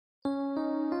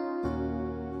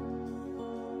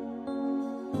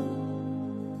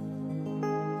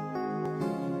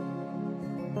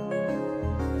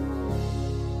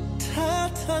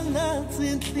Thatha nansi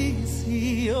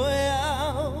inhliziyo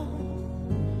yami,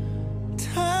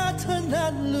 thatha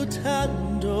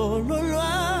naluthando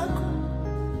lwakho,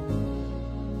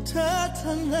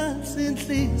 thatha nansi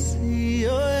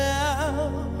inhliziyo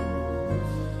yami,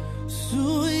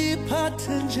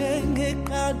 suyiphathe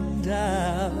njengeqanda,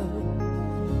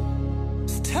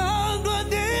 sithandwa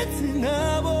ngithi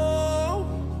ngabo,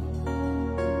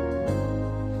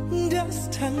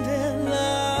 ndiyasithandela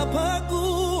apha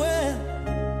kuwe,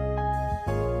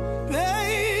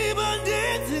 baby,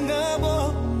 ndithi ngabo,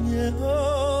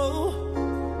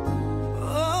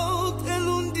 oh,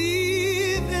 cela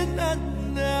undive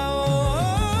nanawo,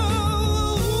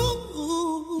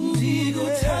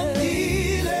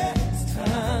 ndikuthandile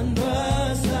sithandwa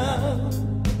sami,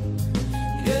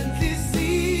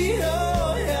 ngenhliziyo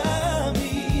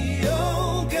yami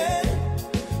yonke,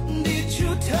 ndithi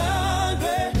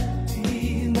uthandwe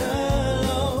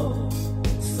dinalo,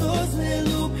 soze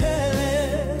luphele,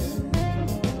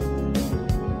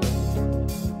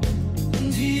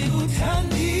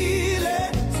 ndikuthandile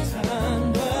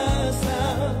sithandwa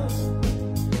sami,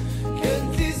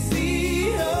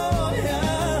 ngenhliziyo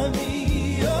yami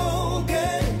yonke,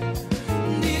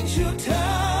 ndithi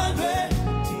uthandwe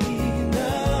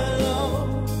dinalo,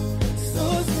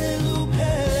 soze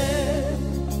luphele.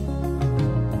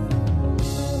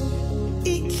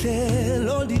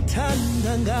 Indlela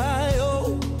ondithanda ngayo,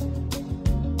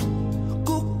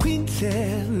 kukho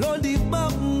indlela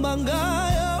ondibamba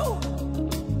ngayo,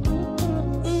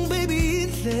 baby,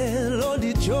 indlela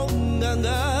ondijonga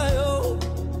ngayo,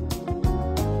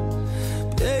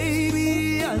 baby,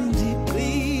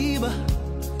 andigqiba,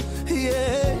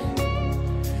 yeah,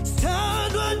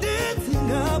 sithandwa ndithi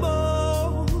ngabo,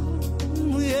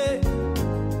 yeah,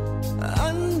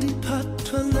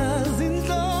 andiphathwa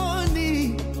nazintloni,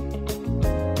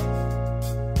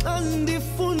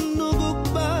 andifuna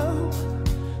ukukubamba,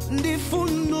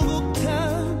 ndifuna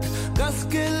ukukuthanda,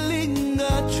 ngaske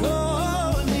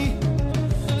lingatshoni,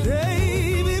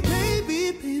 baby, baby,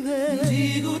 baby,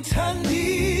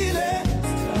 ndikuthandile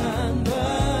sithandwa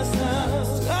sami,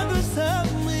 sithandwa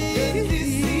sami,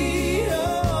 ngenhliziyo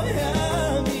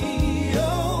yami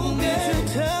yonke,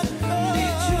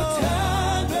 ndithi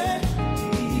uthandwe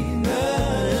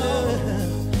dinalo,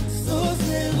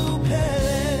 soze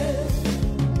luphele,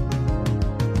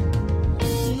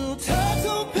 uthatha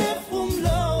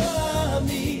umphefumulo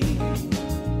wami,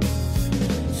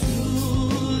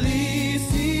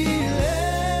 thulisile,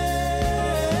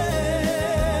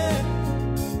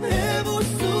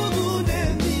 ebusuku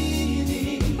nemini,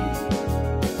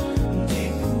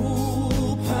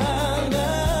 ndiphupha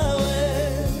ngawe,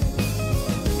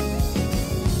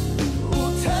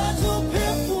 uthatha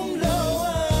umphefumulo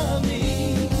wami,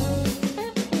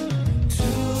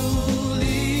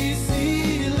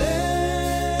 thulisile,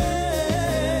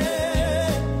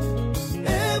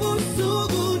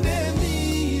 ebusuku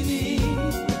nemini,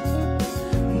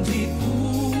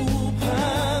 ndiphupha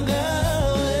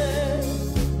ngawe,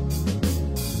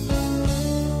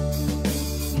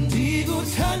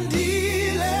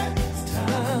 ndikuthandile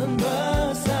sithandwa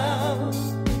sami,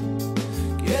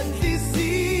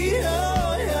 ngenhliziyo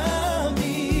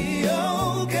yami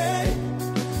yonke,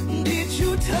 ndithi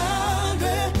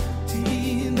uthandwe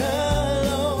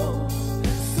dinalo,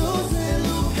 soze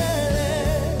luphele,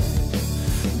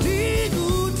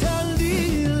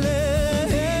 ndikuthandile,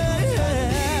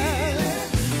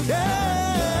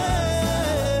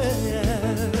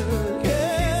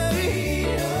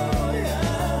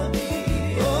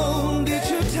 oh,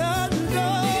 ndithi uthandwe,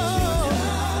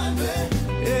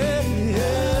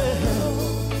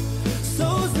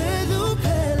 soze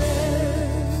luphele.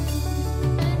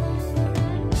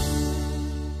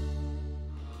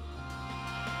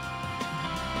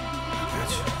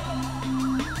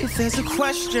 If there's a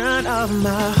question of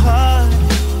my heart,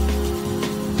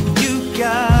 you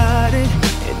got it.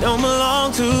 It don't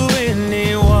belong to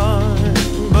anyone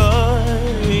but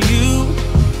you.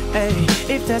 Hey,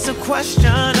 if there's a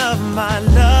question of my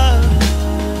love,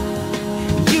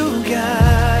 you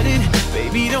got it.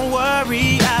 Baby, don't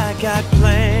worry, I got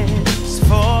plans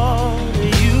for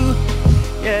you.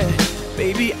 Yeah,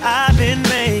 baby, I've been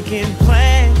making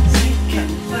plans.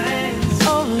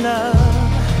 Oh,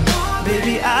 love,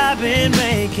 baby, I've been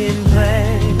making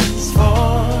plans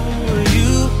for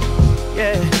you.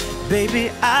 Yeah, baby,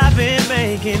 I've been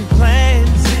making plans.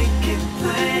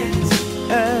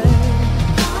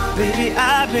 Baby,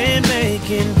 I've been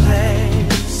making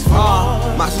plans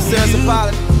for My sincerest you.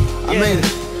 apology. I Yeah. mean it.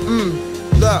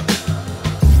 Look,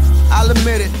 I'll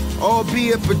admit it.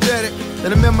 albeit pathetic.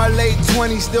 That I'm in my late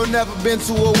 20s, still never been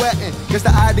to a wedding. Guess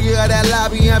the idea of that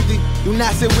lobby empty. Do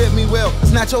not sit with me, well,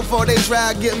 it's not your fault they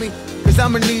try to get me. Cause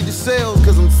I'ma need the sales,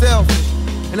 cause I'm selfish.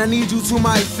 And I need you to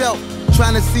myself.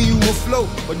 Trying to see you afloat,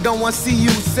 but don't want to see you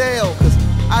sail. Cause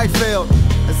I failed.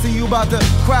 I see you about to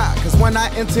cry. Cause when I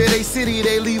enter they city,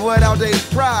 they leave without their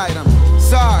pride. I'm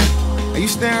sorry. Are you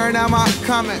staring at my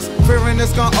comments? Fearing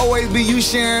it's gonna always be you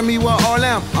sharing me with all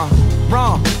them.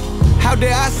 Wrong. How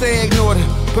dare I say ignore them?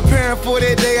 Preparing for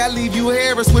that day, I leave you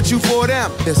here, it's what you for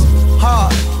them. It's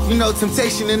hard, you know,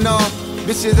 temptation and all.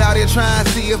 Bitches out here trying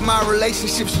to see if my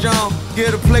relationship's strong.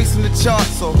 Get a place in the chart,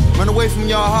 so run away from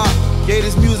your heart. Gave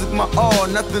this music my all,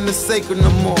 nothing is sacred no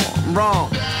more. I'm wrong,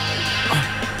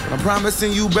 but I'm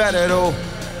promising you better though.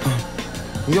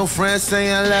 Your friends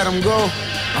saying let them go.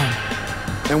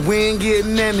 And we ain't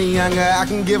getting any younger. I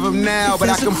can give them now, but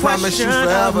I can promise you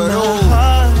forever though.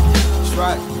 That's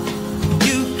right.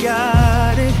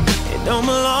 Got it, it don't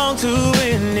belong to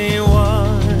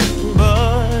anyone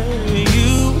but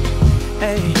you.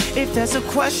 Hey, if that's a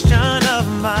question of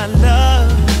my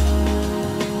love,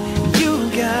 you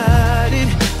got it,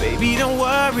 baby, don't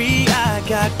worry, I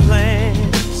got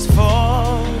plans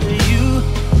for you.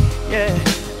 Yeah,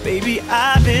 baby,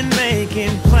 I've been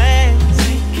making plans,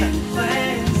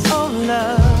 oh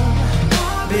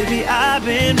love, baby, I've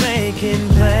been making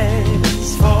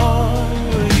plans for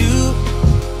you.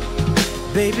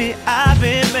 Baby, I've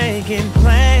been making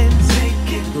plans.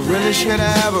 You really should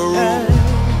have a rule.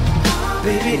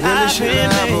 Baby, I've been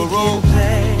making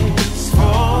plans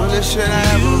for really should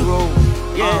have a rule.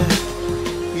 Yeah.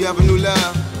 You have a new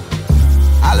love.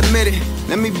 I'll admit it.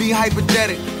 Let me be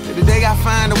hypothetical. The day I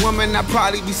find a woman, I'd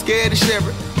probably be scared to share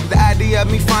it. The idea of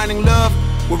me finding love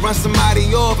would run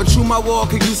somebody off. A true my wall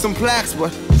could use some plaques,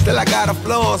 but still I got a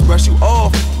flaws. Brush you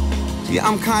off. Yeah,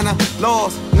 I'm kinda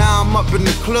lost. Now I'm up in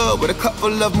the club with a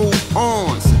couple of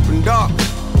move-ons. Sipping dark,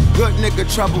 good nigga,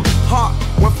 troubled heart.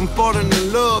 Went from falling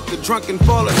in love to drunk and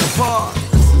falling apart.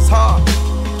 This is hard,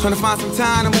 trying to find some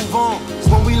time to move on. Cause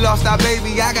when we lost our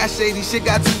baby, I got shady, shit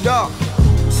got too dark.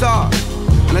 Sorry,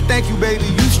 and I thank you, baby,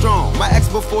 you strong. My ex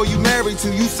before you married to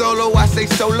you solo, I say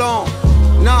so long.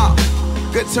 Nah,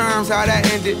 good terms, how that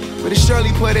ended. But it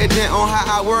surely put a dent on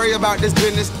how I worry about this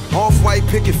business. Off-white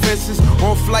picket fences,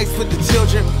 on flights with the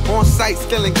children, on site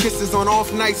stealing kisses, on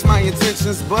off nights my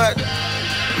intentions. But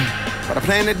I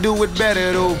plan to do it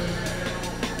better though.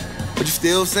 But you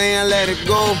still saying let it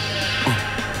go.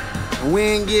 We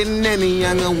ain't getting any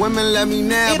younger. Women love me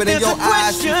now, but in your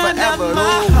eyes see forever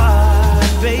though.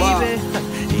 Baby, wow.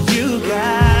 You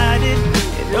got it.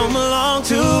 It don't belong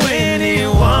to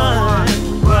anyone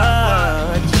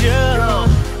but you.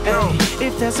 Hey,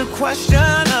 if that's a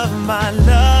question of my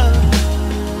love,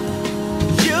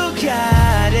 you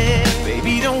got it.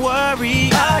 Baby, don't worry,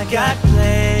 I got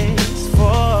plans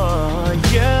for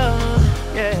you.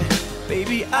 Yeah,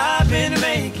 baby, I've been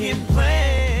making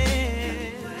plans.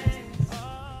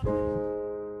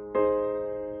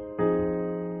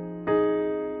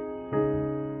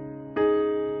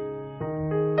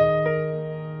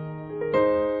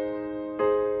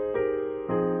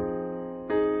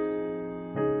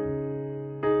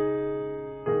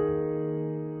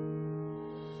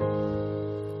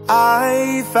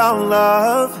 I found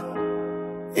love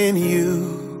in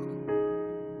you,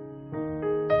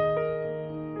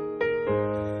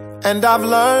 and I've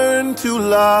learned to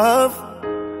love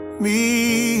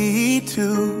me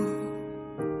too.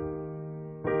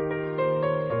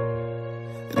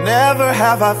 Never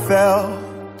have I felt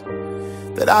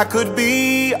that I could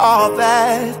be all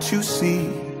that you see.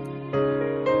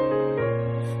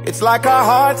 It's like our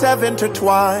hearts have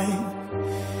intertwined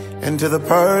into the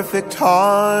perfect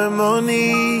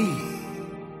harmony.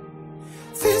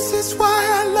 This is why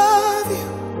I love you.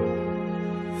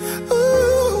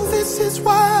 Ooh, this is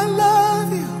why I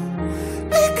love you.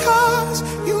 Because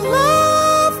you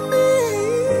love me.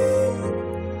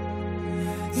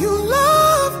 You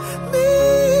love me.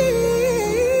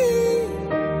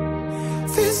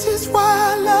 This is why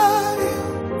I love you.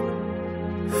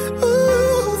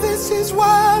 Ooh, this is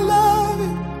why I love you.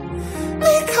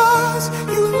 Because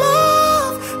you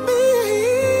love me.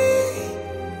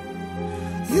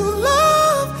 You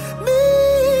love me.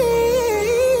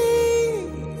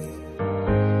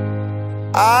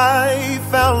 I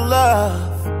found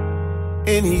love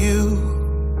in you,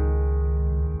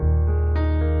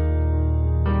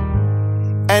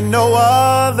 and no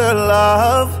other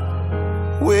love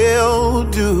will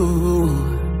do.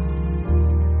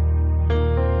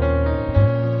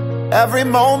 Every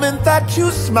moment that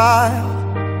you smile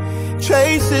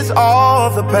chases all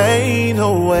the pain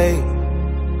away.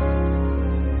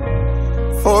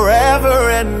 forever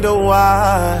and a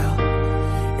while.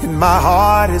 In my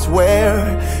heart is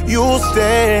where you'll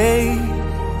stay.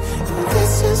 And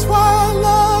this is why I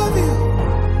love you.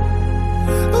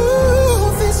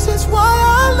 Ooh, this is why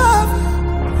I love you.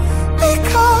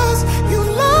 Because you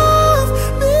love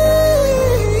me.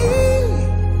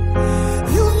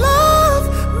 You love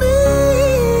me.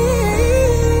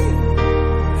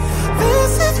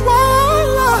 This is why I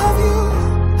love you.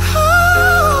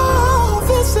 Oh,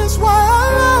 this is why I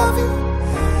love you.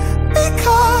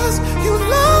 Because you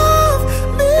love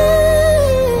me.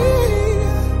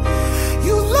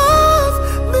 You love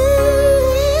me.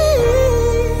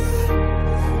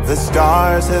 The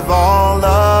stars have all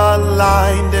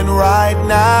aligned, and right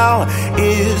now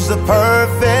is the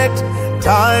perfect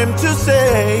time to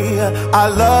say I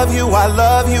love you, I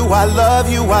love you, I love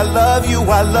you, I love you,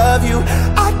 I love you,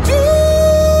 I do.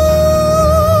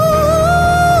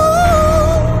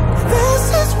 This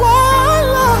is why I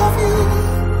love you.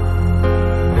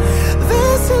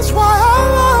 This is why I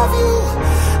love you.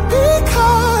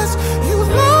 Because you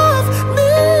love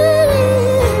me.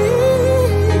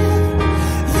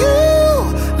 You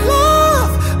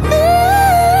love me.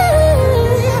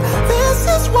 This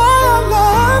is why I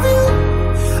love you.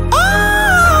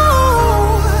 Oh,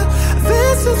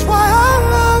 this is why I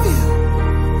love you.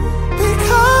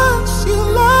 Because you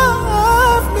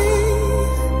love me.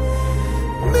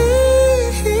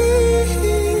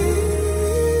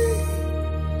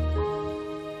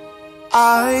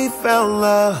 I found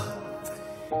love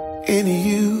in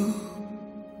you,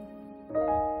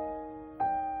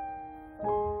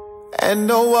 and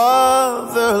no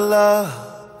other love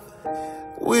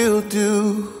will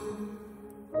do.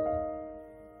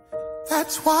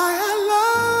 That's why I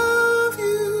love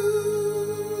you.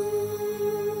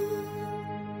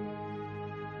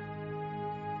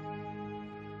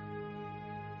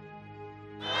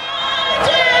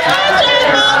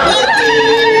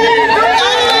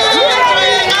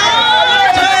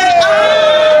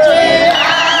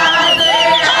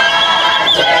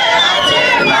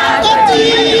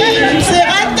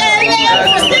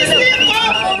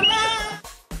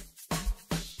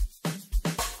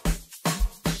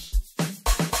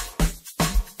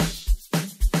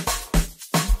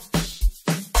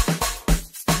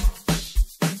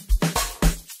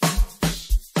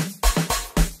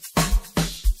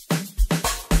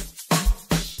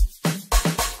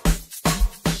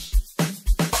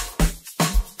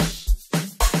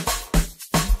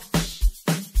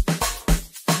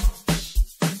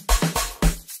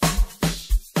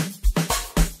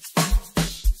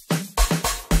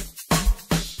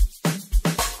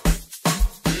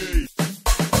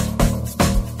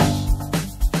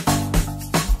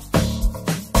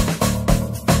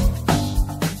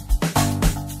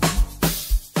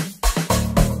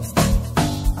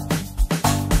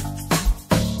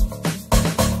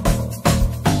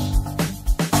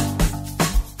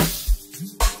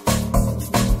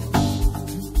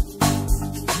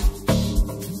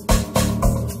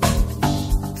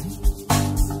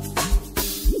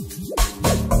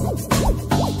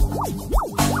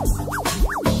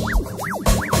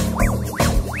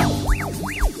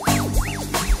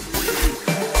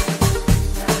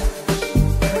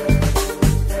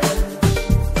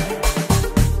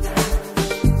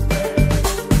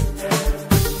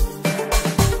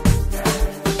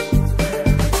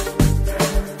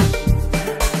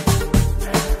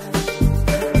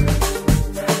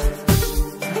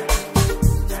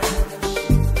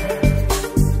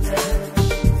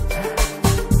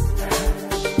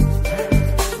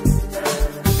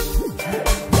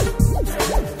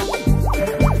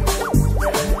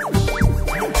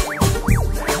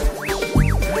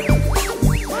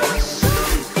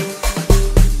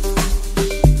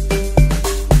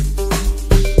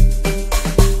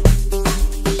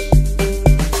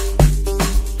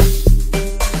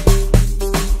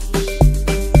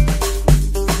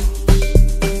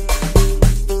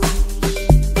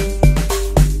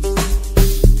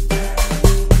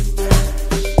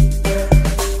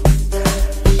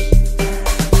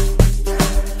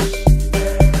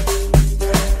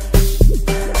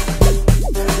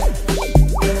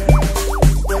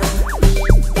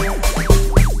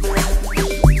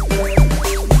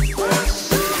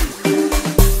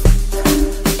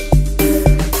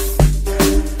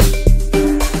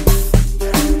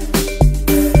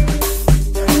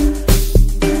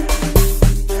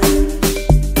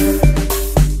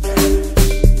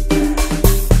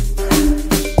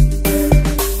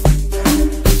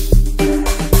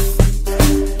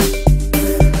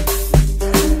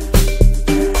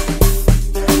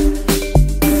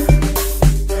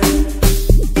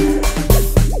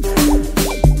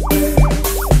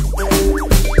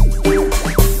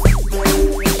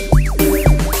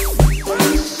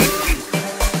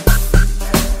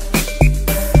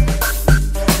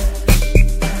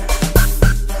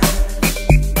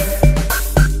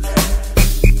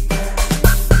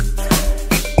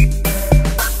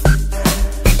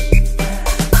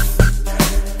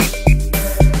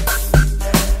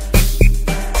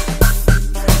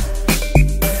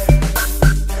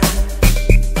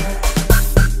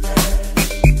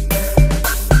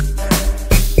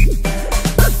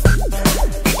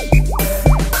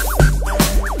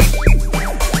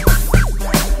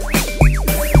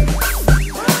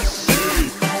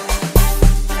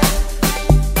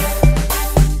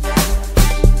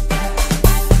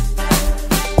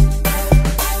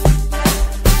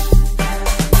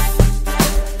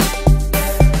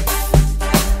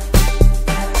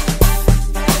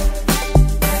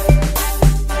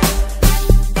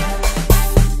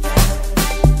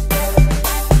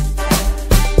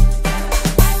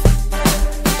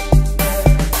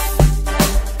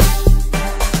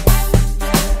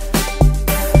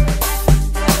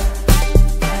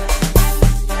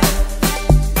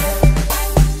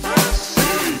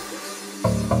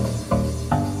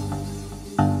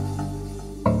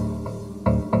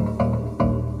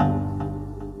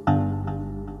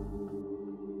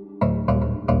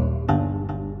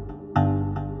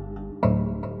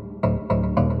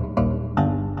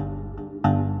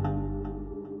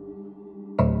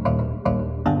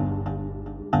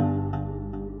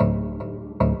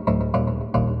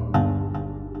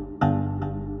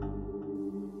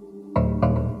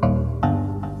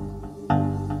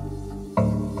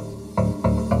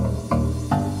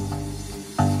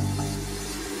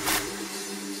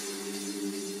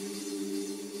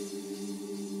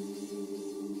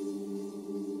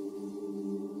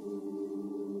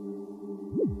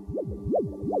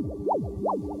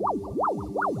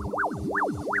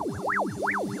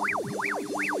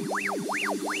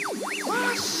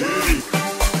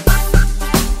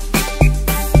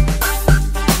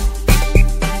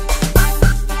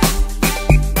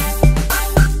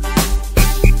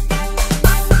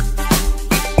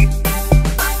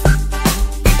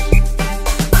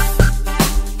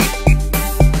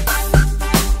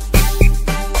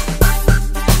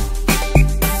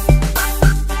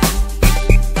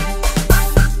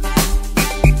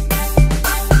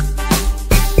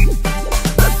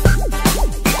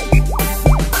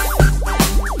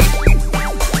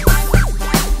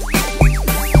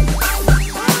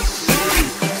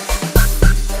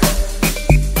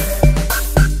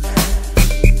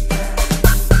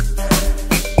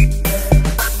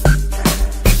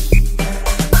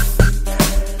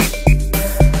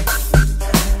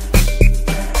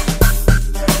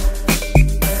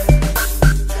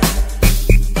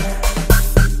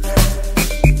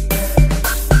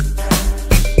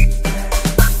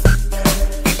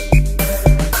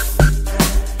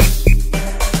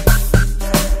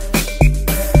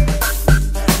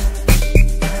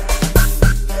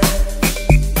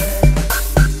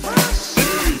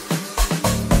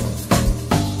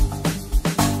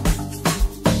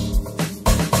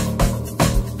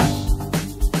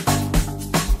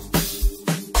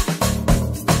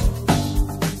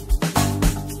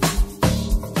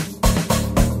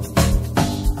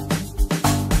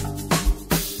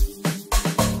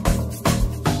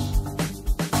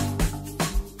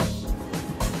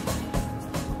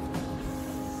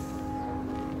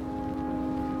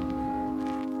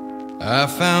 I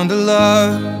found a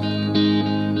love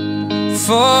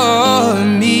for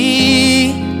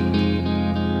me.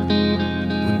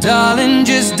 Well, darling,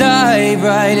 just dive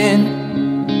right in,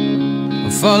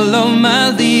 follow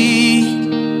my lead.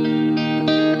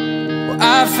 Well,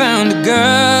 I found a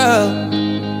girl,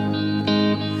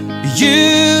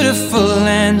 beautiful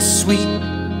and sweet.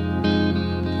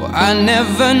 Well, I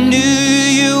never knew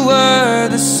you were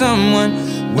the someone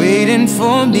waiting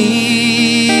for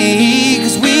me.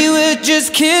 'Cause we were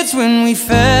just kids when we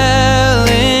fell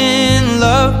in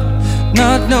love,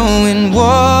 not knowing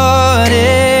what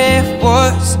it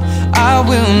was. I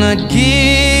will not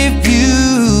give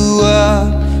you up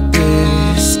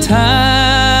this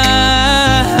time.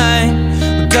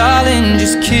 Oh, darling,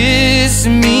 just kiss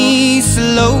me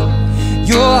slow.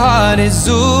 Your heart is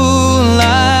all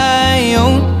I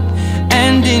own,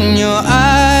 and in your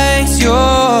eyes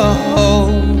you're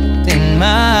holding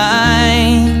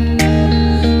mine.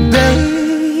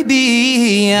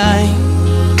 Baby, I'm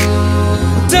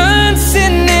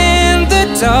dancing in the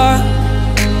dark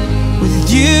with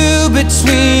you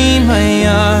between my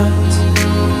arms,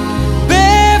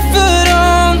 barefoot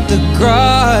on the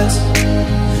grass.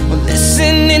 We're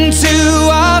listening to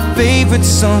our favorite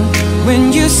song. When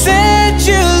you said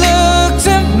you looked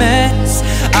a mess,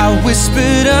 I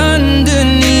whispered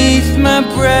underneath my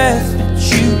breath, but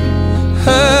you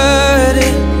heard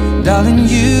it. Darling,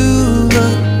 you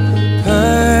look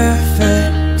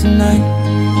perfect tonight.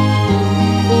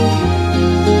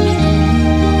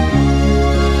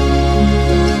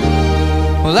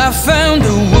 Well, I found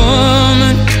a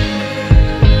woman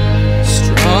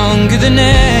stronger than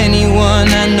anyone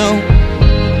I know.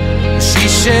 She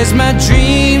shares my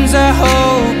dreams. I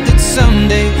hope that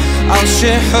someday I'll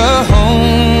share her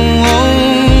home.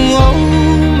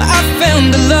 I found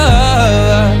a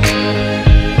love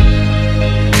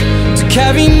to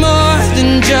carry more than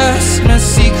just my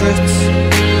secrets,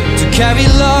 to carry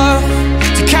love,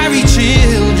 to carry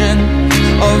children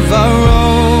of our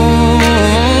own.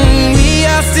 We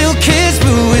are still kids,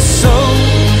 but we're so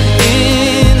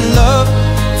in love,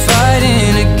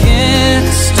 fighting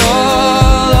against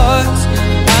all odds.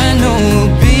 I know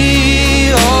we'll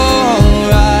be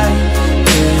alright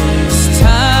this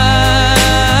time.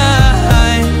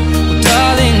 Well,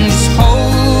 darling, just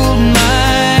hold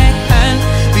my hand,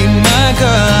 be my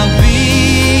girl, I'll be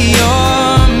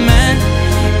your man.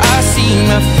 I see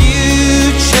my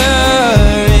future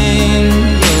in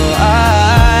your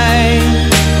eyes.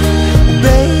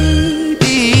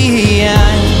 Baby,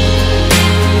 I'm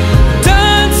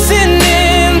dancing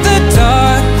in the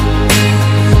dark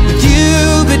with you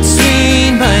between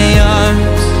my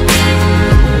arms,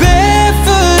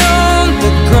 barefoot on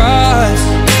the grass,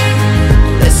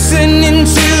 listening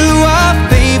to our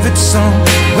favorite song.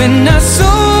 When I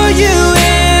saw you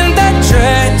in that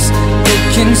dress,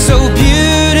 looking so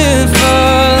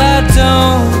beautiful, I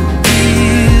don't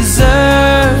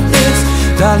deserve this.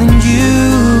 Darling, you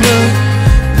look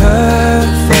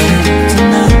perfect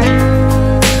tonight.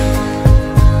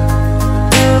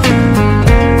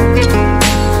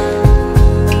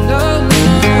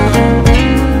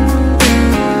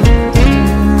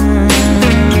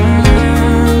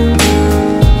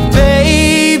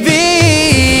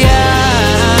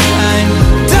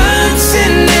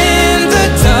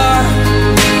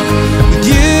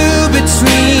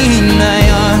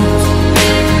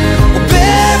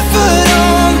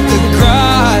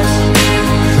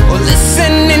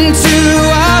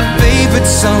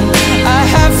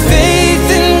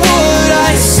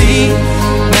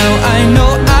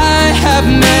 know I have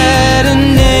met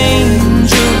an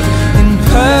angel in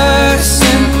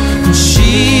person, and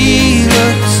she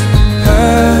looks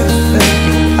perfect.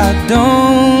 I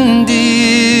don't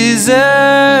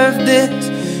deserve this.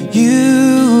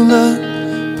 You look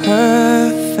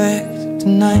perfect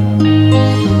tonight.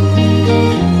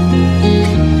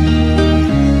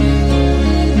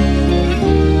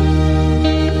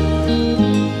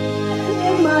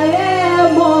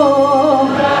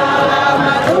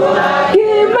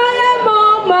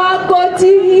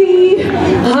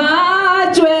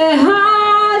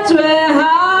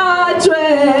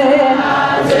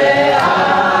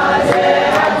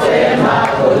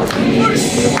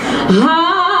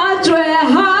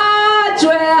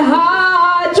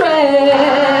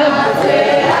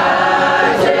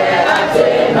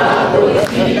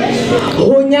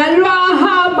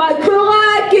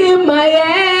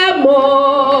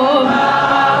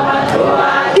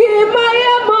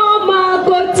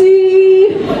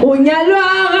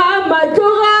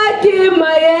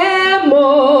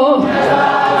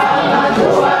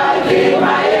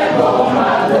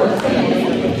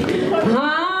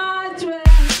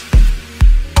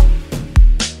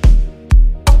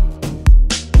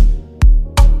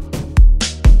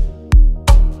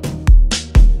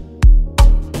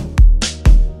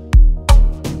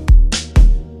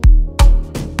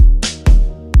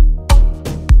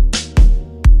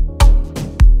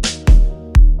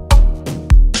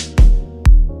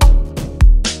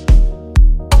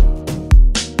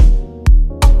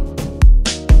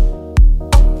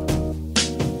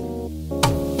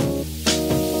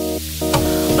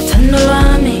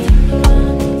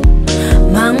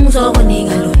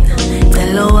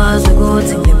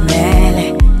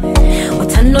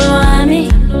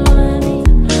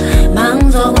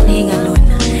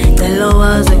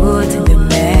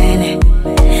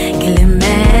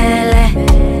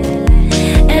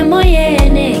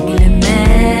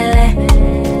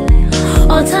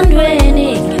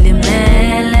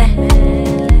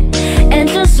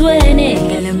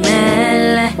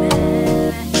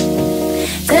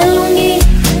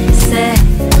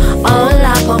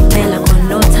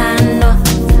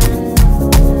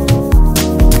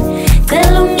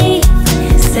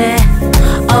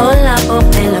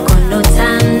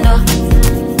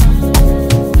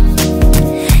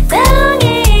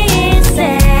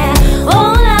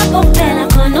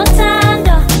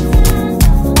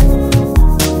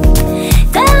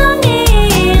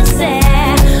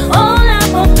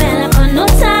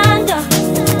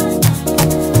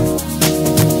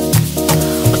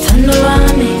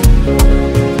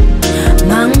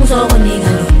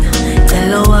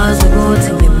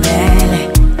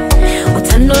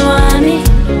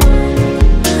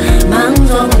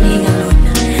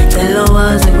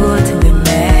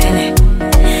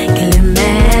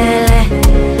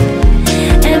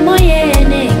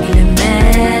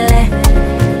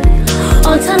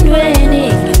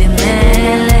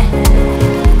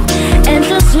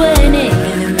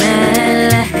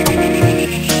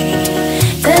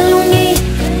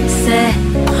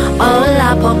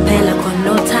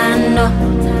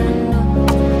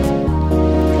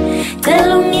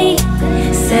 Tell me,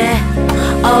 say,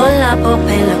 hola,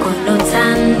 popela con no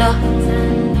tando.